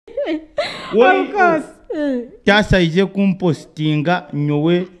Of course. Tasa ije kumpostinga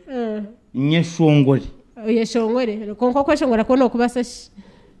nyowe nyeshongore. Yeshongore. Konko kweshongora kono kubasa.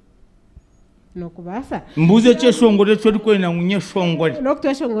 No kubasa. Mbuze cheshongore chori kwena nyeshongore. No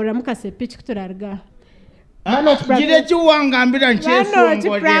kutweshongora mukase pitch kuturarga. Jire chiwangambira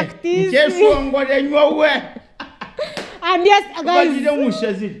ncheshongore. Ncheshongore nyowe. And yes, guys,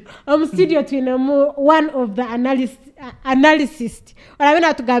 studio twinemu one of the analysts.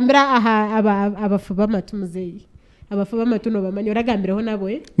 Urabona tugambira abafuba matu Mzee. Abafuba matu no bamanyi uragambira ho nabo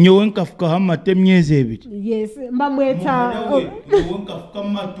nyowe nkafuka hamate myeze ebiri. Yes, mbamweta nyowe nkafuka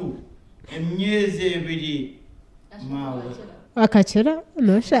matu emyeze ebiri mawe. Akachera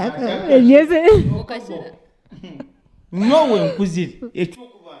no shaka. Myeze okachera. Nyowe nkuzire ekyo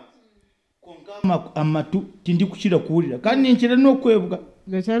amatu tindi kushira kuhurira kandi nchira no kwebwa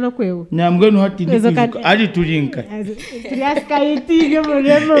gacana kwewe nyambwe no hati ndikuzuka ari turinka triaskaiti yo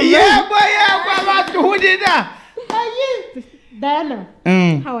muremo yego abatuhurira Diana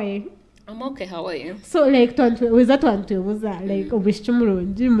how are you? I'm okay, how are you? So like was like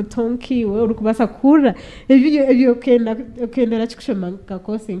obishumuronji mutonki we uri kubasa kura ebyo kenda rakikushomanga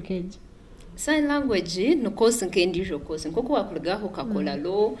kose nkeje. Sign language no course nkendijo course nkoko wakuligaho kakola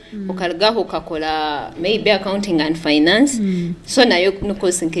law ukaligaho kakola maybe accounting and finance so nayo no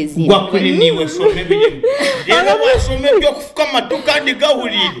course nkezi gwakuri niwe some bije rero wasome byo kufuka matuka ndi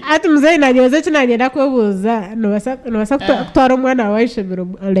gahurire ati Mzee nanyoze kinanyenda kwebuza no basa kutwara umwana wayishebero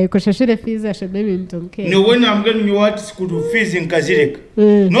like shashire fees ashebe bintu nke ni we nambwe ni what school fees nkazireka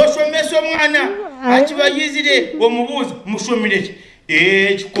no somese umwana akiba yizire wo mubuza mushomireke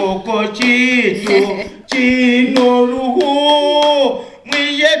Echikoko chitu chinoruhu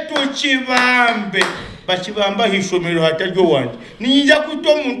mwiyetu chibambe bachibamba hishomero hataryo wanje ninja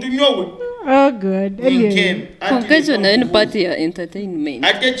kuto muntu nyowe. Oh good. Konkejo na eno party ya entertainment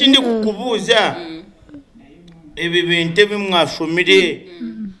ate chindi kukubuza ebe bente bimwashomire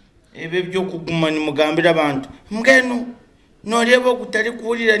ebe byo kugumana mugambira abantu mbwenu noreba kutari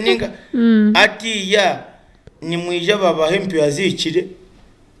kuburira ninga ati ya ni mwija baba hempi azikire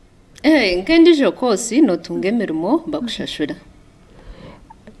nkendijo kosi no tungemerimo bakushashura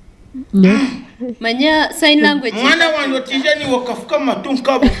manya sign language mwana wanjye tije ni wakafuka matu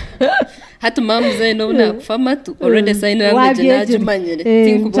nkabo hatu Mzee no na kufa matu already sign language najumanyere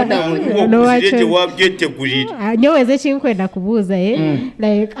tinkubona no wache wabyetegurira nyoweze chinkwenda kubuza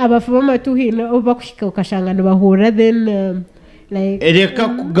like abafuba matu hino obakushika ukashangana bahura then like ereka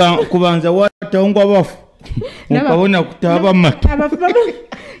kubanza watangwa bafu ukabona kutaba matu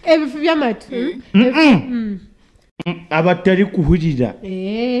ebifu byamatu abatari kuhurira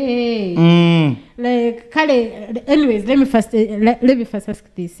like kale anyways let me first ask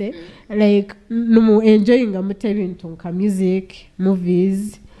this like no enjoying amutebintu nka music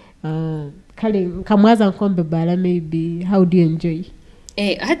movies kale kamwaza nkombe bala maybe how do you enjoy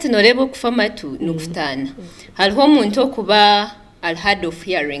hati norebo kufa matu nukutana haliho umuntu kuba al hard of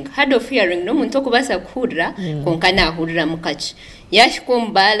hearing no muntu kubasa kuhurira konkana ahurira mukachi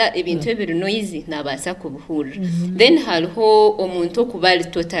yashikombala ebintu ebiri noisy nabasa kubuhurira then haliho omuntu kubali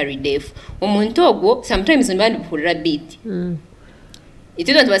totally deaf omuntu ogwo sometimes mbandi buhurira beat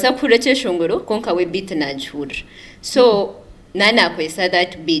itido ntubasa kuhurira cheshongoro konka we beat na jhurira so nana kwesa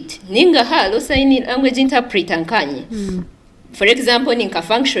that beat ninga halo sign language interpreter nkanye for example ninka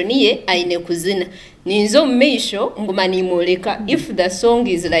function ye aine kuzina ninzo meisho ngumani imoleka if the song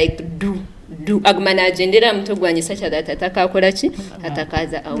is like do agumana agendera mtu gwanye sacha that atakakola ki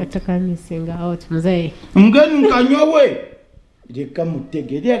atakaza out atakamisinga out Mzee mgeni nkanyowe reka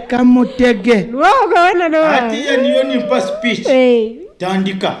mutege woga no ati ya niyo ni pass speech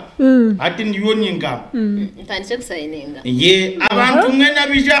tandika ati niyo ninga ntandise kusainenga ye abantu mwe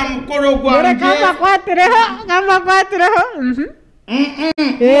nabija mukoro gwanje kama kwatireho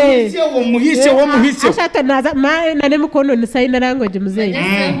muhise ashata naza nane mukono ni sign language Mzee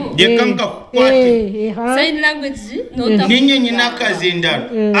yekanka kwati sign language no ninye nyina kazindaro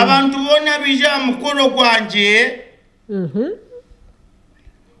abantu bona bija mukoro gwanje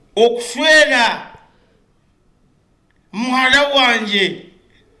okuswera muhara wanje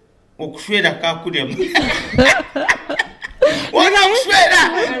okuswera kakurema wana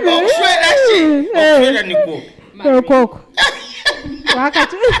okuswera niko koko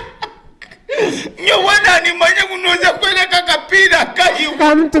wakati nyo wana ni manya kunoza kwela kakapira kayi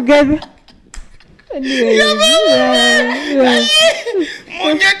come together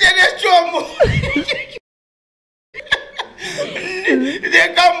munyetere chomo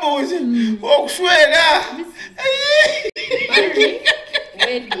dekambuze okuswera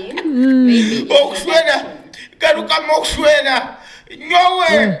okuswera karuka mokuswera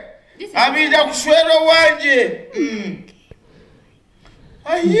nyowe abija kushwera wanje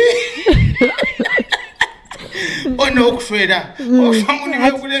ayi ono kushwera oshamuni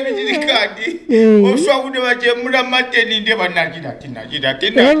bekule bijirikadi oshamuni bajemura mateni nde banakira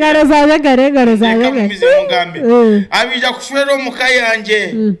tina engaro zawe mize mugambe abija kushwera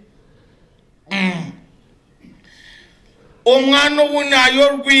omukayanje omwana wunayo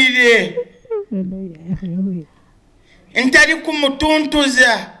rwire ntari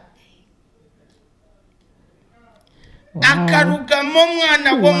kumutuntuza akarugamo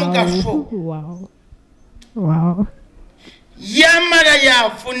omwana w'omugasho yamara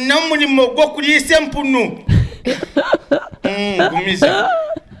yafuna omurimo gwo kuriisa empunu gumiza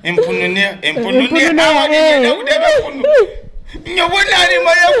empunu ne awagenda kudeba empunu nyobona arimo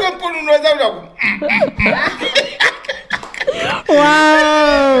yako empunu nozabula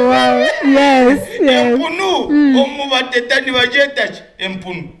wow yes empunu omubatetani bajetachi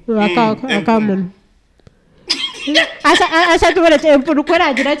empunu akamun asa tubona empunu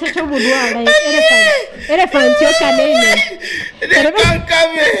kweragira cyo budwara elephant yo kanene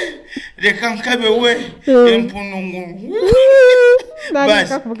rekankabe we empunu ngu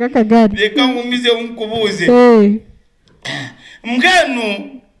basi reka ngumize unkubuze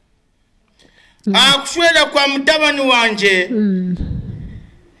mgenu akushwera kwa mutabani wanje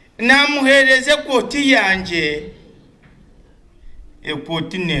namuhereze koti yanje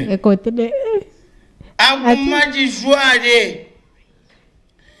ekotine agumajijware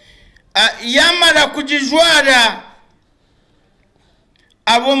yamara kujijwara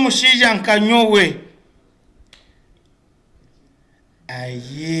abo mushija nkanyowe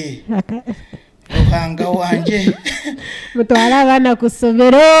aye ruhanga wanje mutwara abana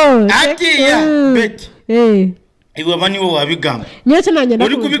kusomero atiya beti iwe bani wo wabigamba nyecho nanye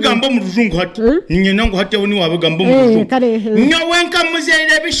uri kubigamba mu rujungu hati ninye nango hati woni wabigamba mu rujungu nyawe nka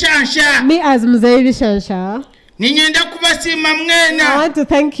Mzee Bishansha me as Mzee Bishansha ninye ndakubasima mwena I want to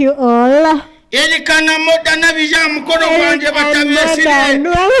thank you all elikana moda na bija mukoro wanje batabesire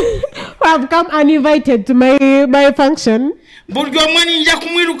I've come uninvited to my function buryo mwani nja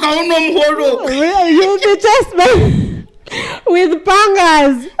kumwiruka ono muhoro you'll be just with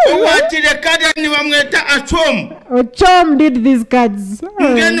pangas watire kada ni bamweta Achom did these cards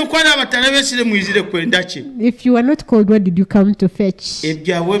ngeno kwara batarabesire mwizire kwendache if you are not called what did you come to fetch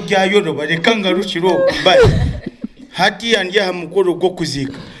ebyawe byayoro barekanga rushiro bali hati yanje ha mukoro go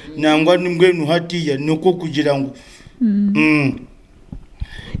kuzika nangwa nimwenu hati ya nuko kugira ngo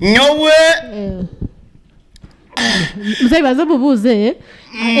nyowe Mzee bazo bubuze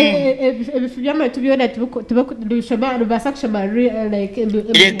ebifyama tubyona tubakudishoma rubasakshama like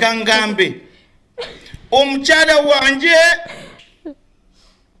ekangambe omuchara wanje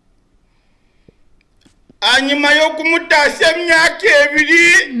anyuma yo kumutasa emyaka ebiri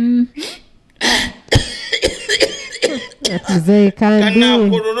Mzee kandi kana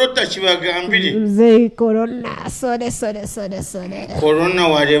kororota kibagambire Mzee corona sore corona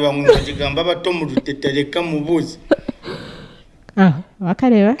wareba ngo kigamba bato mu rutetereka mubuzi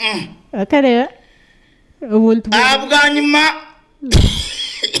wakareba ubuntu abwanyuma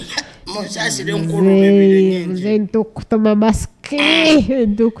musasire nkuru bibiri nyingi Mzee ndokutoma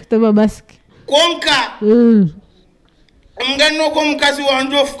maski konka ngano ko mukazi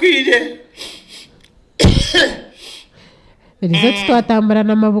wanje ofukire Elize twatambura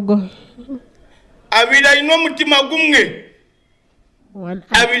namabugo abira ino mutima gumwe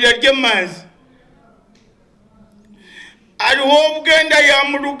abira ryemazi ariho bugenda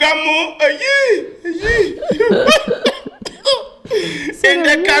yamurugamo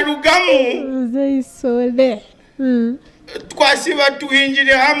ende karugamo zeyisole twasiba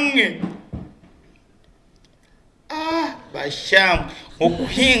tuhinjire hamwe basham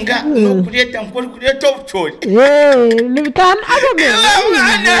okuhinga no kureta nkori kureta obuchori ni bitana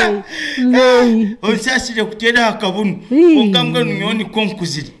abana onsasire kutera akabunu ongambwe nyoni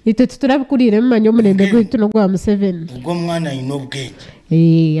konkuzire ite tuturabikurire mmanyo murembe gwitu no gwa Museveni ubwo mwana ino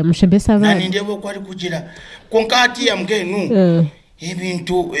bwenge yamushembesa abana nani ndebo kwari kugira konkati ya mgenu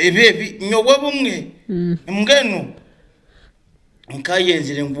ebintu ebebi nyowe bumwe mgenu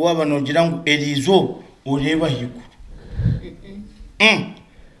nkayenzire ngo wabanogira ngo erizo ureba higuru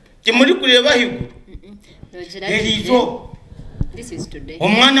kimuri kureba higuru erizo this is today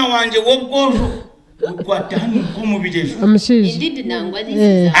omwana wanje wobwojo ukwatani kumubirejo amushije indeed nangwa this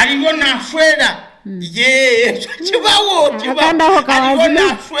is ariyo nafwera kibawo ariyo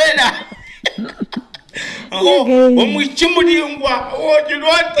nafwera omwikimuringwa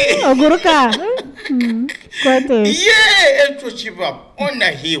ogirote oguruka kwate eto kiba ona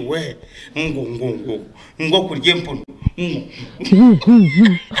hiwe ngo kurye mpunu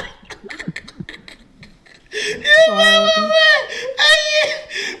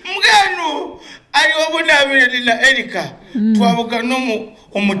Mgano ari wabonabire na Erika twabuka no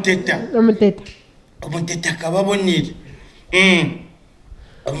umuteta umuteta kababonire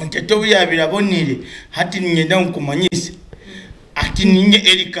umuteta uyabira bonire hati nyenda nkumanyise ati ninye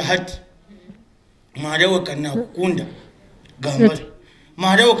Erika hati marewe kana kukunda gamba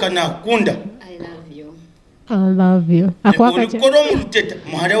marewe kana kukunda I love you akwaka ukoro umuteta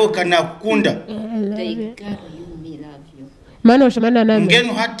marewe kana kukunda Mano shimana nami.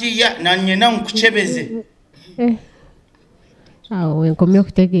 Ngenu hati ya na nyena nkuchebeze. Wenkomye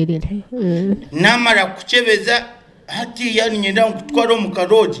kutegerera. Namara kuchebeza hati ya nyena nkutwara mu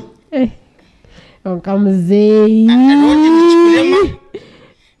karoji. Onka Mzee. Karoji nichikulema.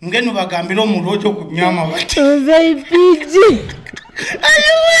 Ngenu bagambira mu rojo kunyama bati. Mzee piji.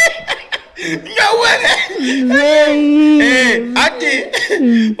 Ayiwe. Nyawere. Mzee. Ati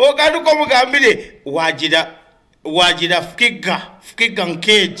okaduko mugambire wajira fikiga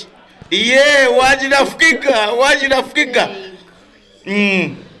nkeji wajira fikiga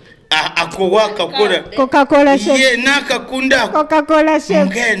ako wakakora Coca-Cola chef nakakunda Coca-Cola chef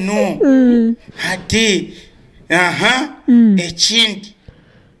ngeno hati ekindi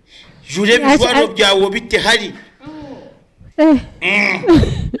jure bitwaro byawo bite hari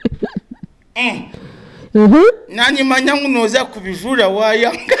nani manyangu noza kubijura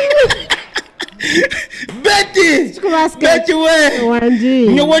wayanga Beti we wanji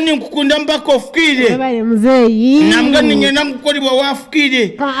nyewe nkukunda mbako fukire bale Mzee nambwa ninyena ngukori wa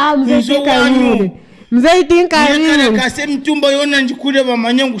wafukire Mzee tinkari kase mtumba yona njikure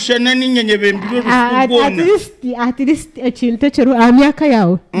bamanya ngushana ninyenye bembiro rufugona at least ekintu ekero amyaka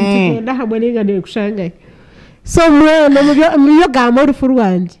yawe ntugenda hamwe n'ingane kushanga so mwe no gamo rufu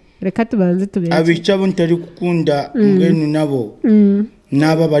rwanje reka tubanze tubere abica bo ntari kukunda ngenu nabo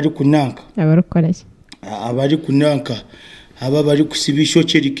naba bari kunanka abari kunanka aba bari kusibisho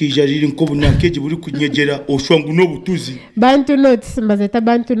cerikija riri nko bunankeje buri kunyegera oshwangu no butuzi bantu notes mbazeta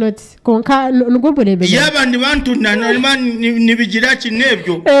bantu notes konka nugo burebe yabandi bantu nibigira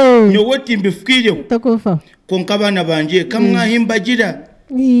kinebyo nyowe timbifukire takufa konka bana banje kamwahimbagira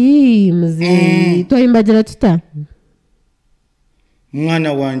Mzee twahimbagira tuta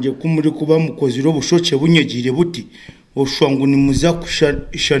mwana wanje kumuri kuba mukoziro bushoce bunyegire buti oshwangu ni muza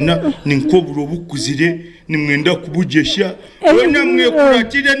kushana ninkoburo bukuzire nimwenda kubugesha wena mwe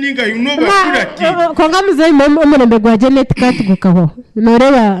kuratira ninga yuno bakurati konga Mzee umurembe gwa Janet katugukaho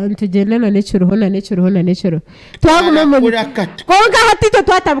noreba ntugenda na necuro twaguma mu konga hatito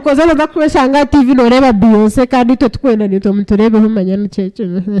twatabukoza no bakweshanga TV noreba Beyonce kandi to twenda nito muturebe humanya n'icece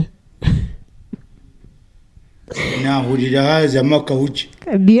nahurira haza makahuji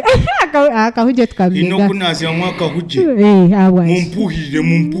akahuje tukambira ino kunaza mwakahuje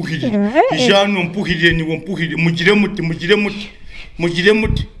mumpuhire ijano mpuhire ni mumpuhire mugire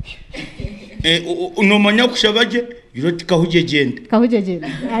muti unomanya kushabaje iroti kahuje genda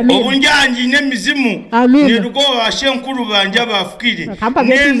amen obunjanji nemizimu nerugo washenkuru banja bafukire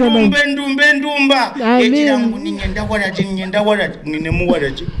ndumba ekirangu ninyenda waraje ninemu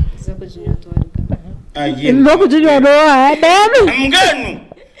waraje mganu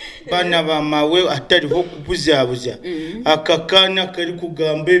bana bamawe atariho kubuzabuza akakana kari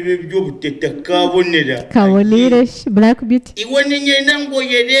kugamba ebyo buteta kabonire black beauty iwe ninyenda ngo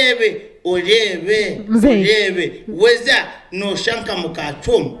orebe weza no shanka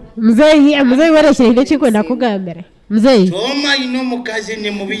mukacoma Mzee warashirire chikwenda kugambira Mzee toma ino mukazi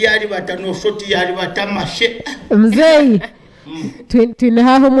ni mubi yari batano shoti yari batamashe Mzee twine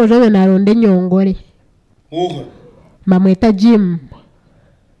haho mujobe naronde nyongore mamweta Jim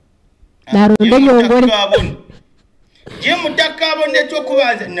naronde nyongore Jim takabone cyo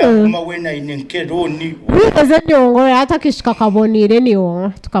kubanza nakuma wena inenkeroni eze nyongore atakishika kabonire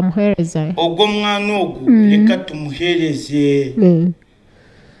niwo tukamuhereza ubwo mwana ogu reka tumuhereze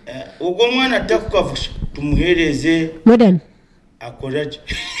ubwo mwana takukavusha tumuhereze modern akoraje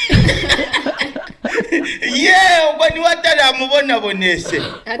ubwo ni wataramubona bonese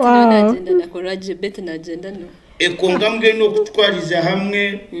ati nagenda nakoraje bete nagenda no ekongambwe no kutwariza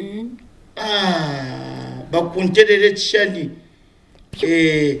hamwe bakunterere kishani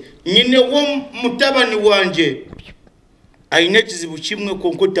nyine wo mutabani wanje aine kizibu kimwe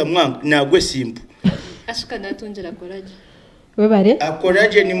konkota mwanga nagwe simbu ashika natongera koraje webare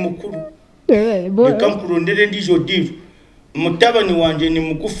akoraje ni mukuru bekamkurondere ndijo diru mutabani wanje ni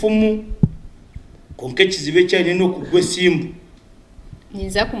mugufumu konke kizibe cyane no kugwe simbu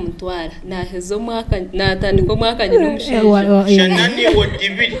niza kumutwara nahezo mwaka natandiko mwaka nyine umushinje shanani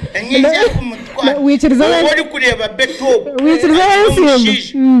wodibiri niza kumutwara wiciriza wari kureba beto wiciriza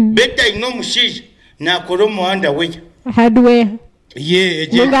beta ino mushije nakora umuhanda we hardware ye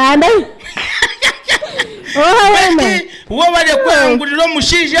muganda bati uwo bari kwangurira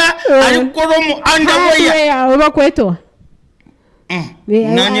mushija ari gukora umuhanda we uba kweto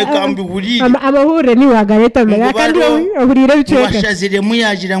nanye kambi burire abahure ni wagareta mbere kandi burire biceka washazire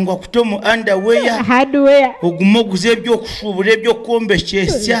muyagira ngo akuto umuhanda we hardware ugumo guze byo kushubure byo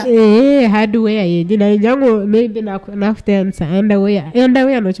kombekesya hardware yedina jango maybe nafite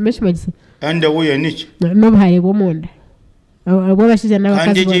underwear no kimeshimagisa underwear niki no bahaye bo munda abo bashize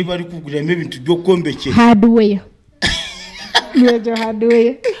n'abakazi kandi je bari kuguramo ibintu byo kombekesya hardware yejo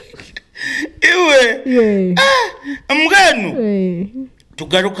hardware iwe mbwenu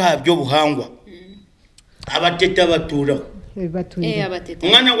tugaruka byo buhangwa abateta baturaho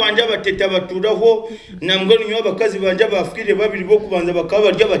umwana wanje abateta baturaho nambwe nyo abakazi banje bafukire babiri bo kubanza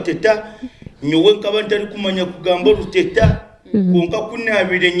bakaba barya bateta nyowe nkaba ntari kumanya kugamba ruteta kunka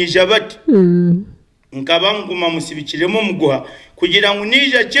kunabire nyija bati nkaba nguma musibikiremo muguha kugira ngo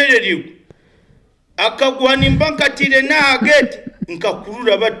nije kereriwe akaguha nimbankatire na gate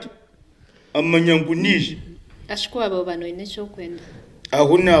nkakurura bati amanyangu nije ashikwa abo bano inecho kwenda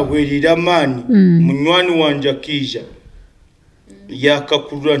aho nahwerira mani munywani wanje akija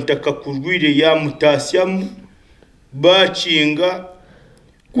yakakurura ntakakurwire ya mutasyamu bacinga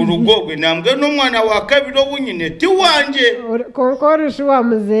kurugogwe nambwe no mwana wa kabiro bunyine ti wanje konkorisha wa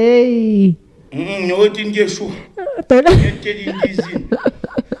Mzee nyowe tingiye shu yeteri ndizini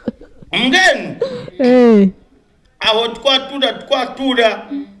ngenu aho twatura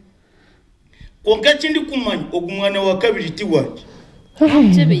konka kindi kumanya ogumwana wa kabiri ti wanje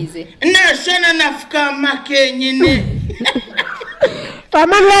Chebize. Nashana nafuka makenyine.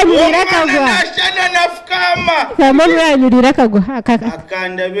 Pamanyurira kagwa. Nashana nafukama. Pamanyurira kagwa.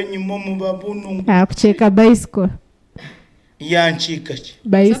 Akanda benyimo mu babunu. Akucheka bicycle. Yanchika ki.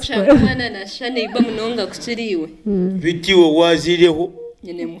 Bicycle. Mwana nashana iba munonga kuchiriwe. Bitiwo wazireho.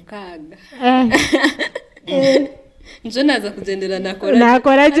 Nyene mukaga. Njo naza kuzendera nakora.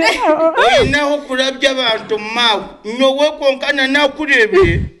 Nakora je. Naho kurabya abantu mawe. Nyowe konkana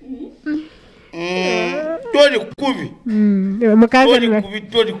nakurebye. Tori kubi. Mukaga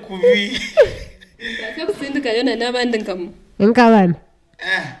tori kubi. Aka kusinduka yona nabandi nkamu. Nkabana.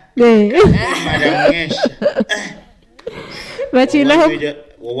 Mara mwesha. Bachinaho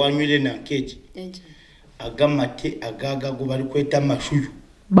wawanywire na keji. Agamate agaga go bari kweta amashuyu.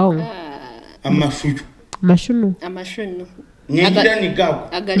 Bon. Amashuyu. Mashunu. Amashunu. Nyigira ni gago.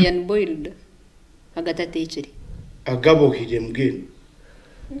 Agalian boiled. Agatatecheri. Agabohire mbwene.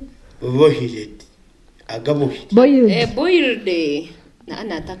 Bohire. Agabohire. Boiled. Boiled. Na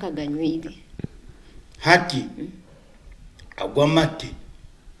anataka ganywire. Hati. Agwamate.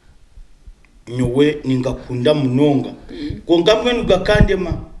 Nyowe ningakunda munonga. Kongamwe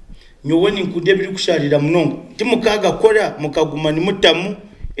nugakandema. Nyowe ninkunde biri kusharira munonga. Timukaga kora mukaguma ni mutamu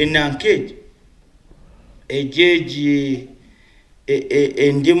enankete. Ejeji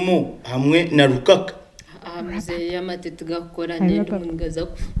endimo hamwe na rukaka. Mzee yamatete gakora nende mungaza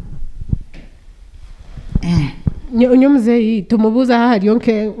ku. Mzee tumubuza hahari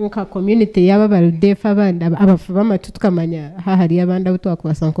yonke nka community yaba baldefa abandi abafuba matutukamanya hahari abandi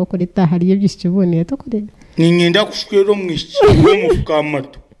abutwakubasanko kuri tahari yebyishibone tokore. Ningenda kushwero mwishi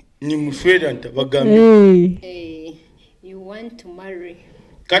mufukamatu. Ni mushweranta bagambe. You want to marry.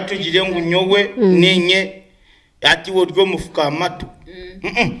 Katugire ngo nyowe nenye ati wodwo mufuka matu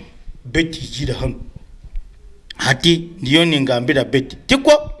beti gira hano hati ndiyo ningambira beti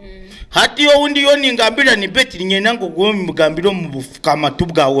tiko hati yo undi yo ningambira ni beti nyena ngo gwo mugambiro mu bufuka matu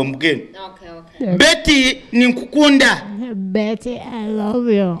bwawe mbwene Okay. beti ninkukunda Betty I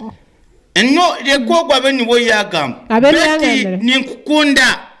love you. Eno reko gwa beni wo yagamba beti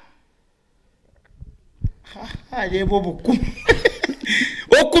ninkukunda rebo buku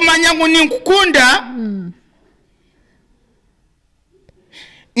okumanya ngo ninkukunda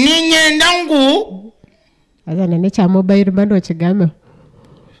ninyenda ngu azana ne cha mobile bando chigame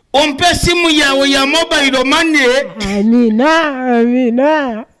ompe simu yawe ya mobile money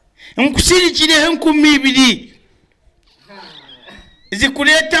amina nkusirikire 2,000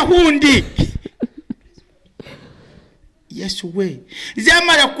 zikuleta hundi Yesu we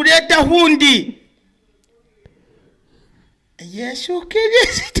zamara kuleta hundi Yesu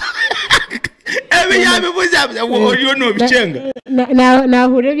Kristo ebe yabe buzabuza woriyo no bichenga na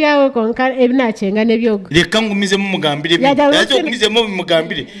hure byawe konka ebinacenga nebyogo reka ngumize mu mugambire yazo kumize mu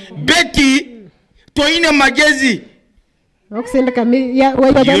mugambire beti toine magezi okusindika mi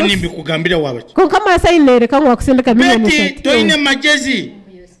yo nimbi kugambira wabachi konka masayinere kanwa kusindika mi beti toine magezi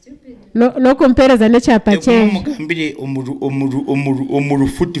no kumpereza n'icyapa cye mugambire omuru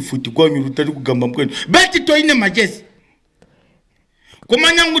futi gwanyu rutari kugamba mbwene beti toine magezi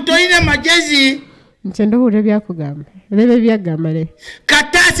kumanya ngo toine magezi nce ndohure byakugamba rebe byagamare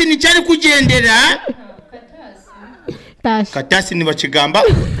katasi ni cyari kugendera katasi ni bakigamba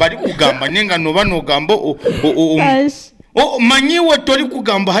bari kugamba nenga noba nogambo manyiwe tori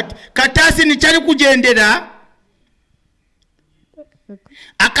kugamba hati katasi ni cyari kugendera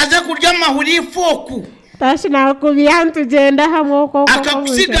akaza kurya mahuri ifoku tashi nakubiya tugenda hamwe koko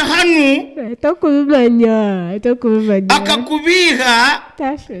akakusiga hanu kubimanya akakubiha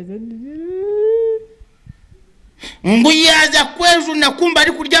tashi nguyaza kweju nakumba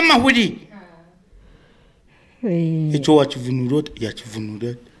ari kurya mahuri icyo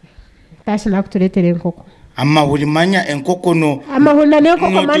yakivunura tashi nakuturetere enkoko amahuri manya enkoko no amahuri n'enkoko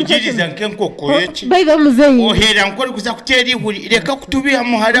manya tugiriza nk'enkoko yeki bayiga Mzee ohera nkori kuza kutera ihuri reka kutubiha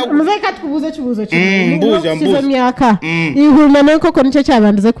muhara Mzee katukubuza kibuzo mbuza myaka ihuri n'enkoko nicyo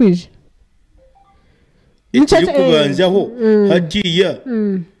cyabanduza kwije nicyo kubanzaho hatiya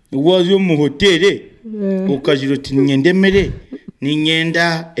wazo mu hoteli ukajiro ati nyendemere ni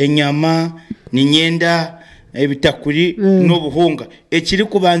nyenda enyama ni nyenda ebitakuri n'obuhunga ekiri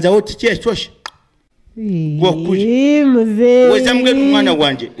kubanzaho ticyeshoshe wakuri Mzee weza mbwe umwana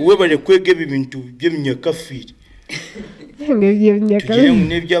wanje uwe bare kwege ibintu by'imyakafiri tugire mu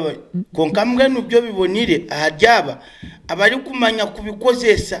nebyaba konka mbwe n'ubyo bibonire aharyaba abari kumanya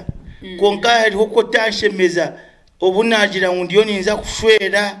kubikozesa konka hariho ko tanshemeza obunagira ngo ndiyo ninza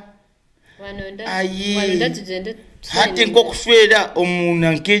kushwera hati ngo kushwera omuntu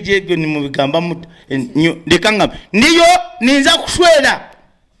ankeje ibyo ni mu bigamba muto ndeka ngamba niyo ninza kushwera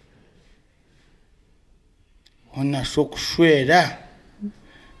ona sho kushwera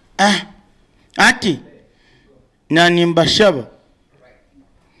ati nani mbashaba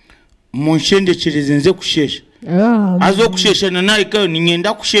munshendekireze nze kushesha azo kusheshana naye kayo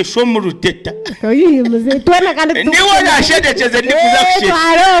ninyenda kushesha mu ruteta kayi Mzee twana kandi niwe nashendekeze ndikuza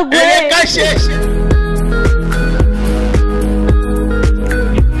kushesha reka shesha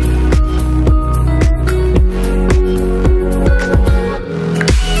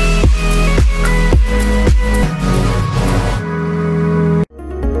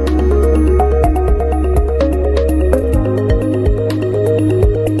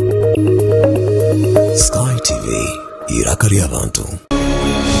Sky TV irakari abantu.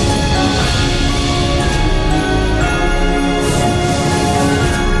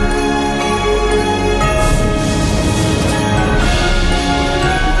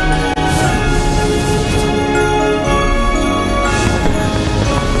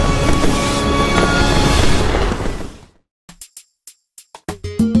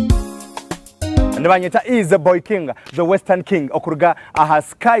 Nibanyeta is the boy king, the Western King okuruga aha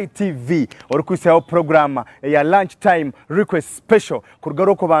Sky TV orukuseho program ya lunch time request special kuruga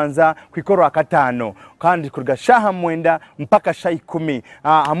rokubanza kwikoro akatano kandi kuruga shaha mwenda mpaka sha 10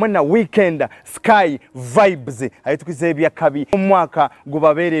 hamwe na weekend Sky vibes ayitukize bya kabi umwaka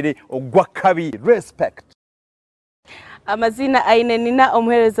gubaberere ogwa kabi respect amazina aine nina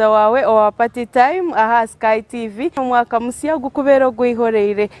omuhereza wawe owa party time aha Sky TV umwaka musiya gukubero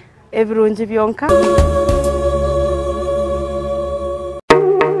gwihoreire ebirungi byonka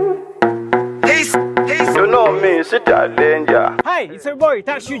You know me, it's a danger. Hi, it's your boy,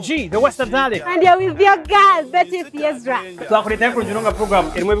 Tashu G, the Western Darling. and you're with your girl Betty Thiesrah Twakureta ku njunga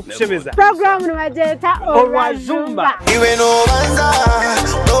program irimo bikushemeza. program nubageta Orwajumba. Iwe no banza,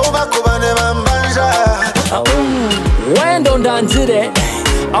 no bakubane bambanja. Wendo ndanzire,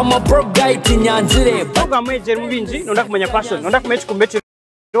 I'm a broke guy tinyanzire. Program eje mubinji nonda kumenya fashion, nonda kumenya kumbeti,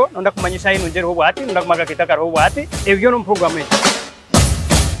 nonda kumanyisha ino njero hobati, nonda kumaga kitaka hobati. Ebyo no program eje.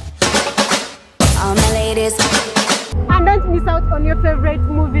 and don't miss out on your favorite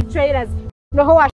movie trailers. No